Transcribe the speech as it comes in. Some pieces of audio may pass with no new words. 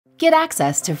Get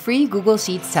access to free Google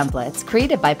Sheets templates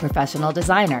created by professional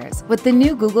designers with the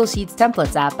new Google Sheets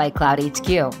Templates app by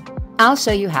cloudHQ. I'll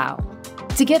show you how.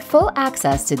 To get full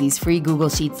access to these free Google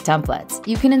Sheets templates,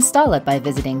 you can install it by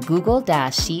visiting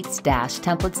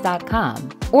google-sheets-templates.com,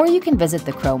 or you can visit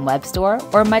the Chrome Web Store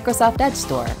or Microsoft Edge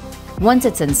Store. Once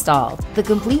it's installed, the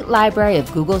complete library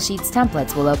of Google Sheets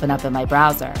templates will open up in my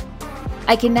browser.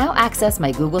 I can now access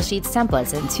my Google Sheets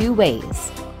templates in two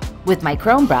ways. With my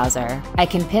Chrome browser, I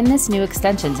can pin this new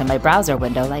extension to my browser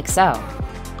window like so.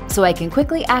 So I can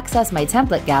quickly access my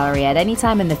template gallery at any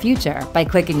time in the future by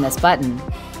clicking this button.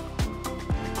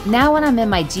 Now when I'm in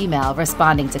my Gmail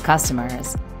responding to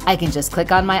customers, I can just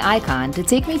click on my icon to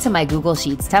take me to my Google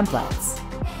Sheets templates.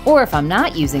 Or if I'm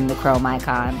not using the Chrome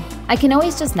icon, I can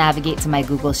always just navigate to my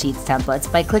Google Sheets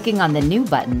templates by clicking on the New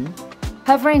button,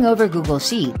 hovering over Google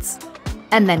Sheets,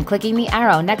 and then clicking the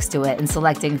arrow next to it and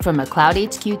selecting from a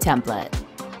cloudHQ template.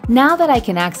 Now that I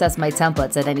can access my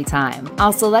templates at any time,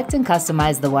 I'll select and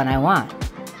customize the one I want.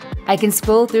 I can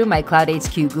scroll through my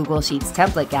cloudHQ Google Sheets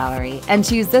template gallery and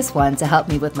choose this one to help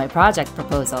me with my project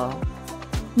proposal.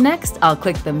 Next, I'll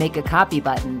click the Make a Copy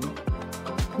button.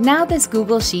 Now this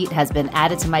Google Sheet has been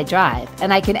added to my drive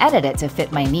and I can edit it to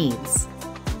fit my needs.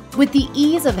 With the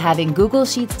ease of having Google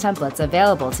Sheets templates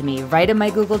available to me right in my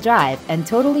Google Drive and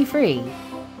totally free,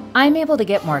 I'm able to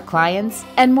get more clients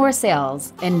and more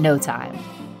sales in no time.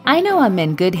 I know I'm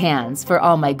in good hands for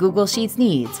all my Google Sheets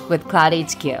needs with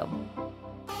cloudHQ.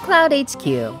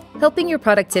 cloudHQ, helping your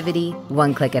productivity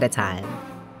one click at a time.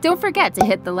 Don't forget to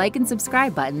hit the like and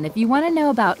subscribe button if you want to know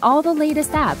about all the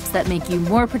latest apps that make you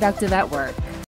more productive at work.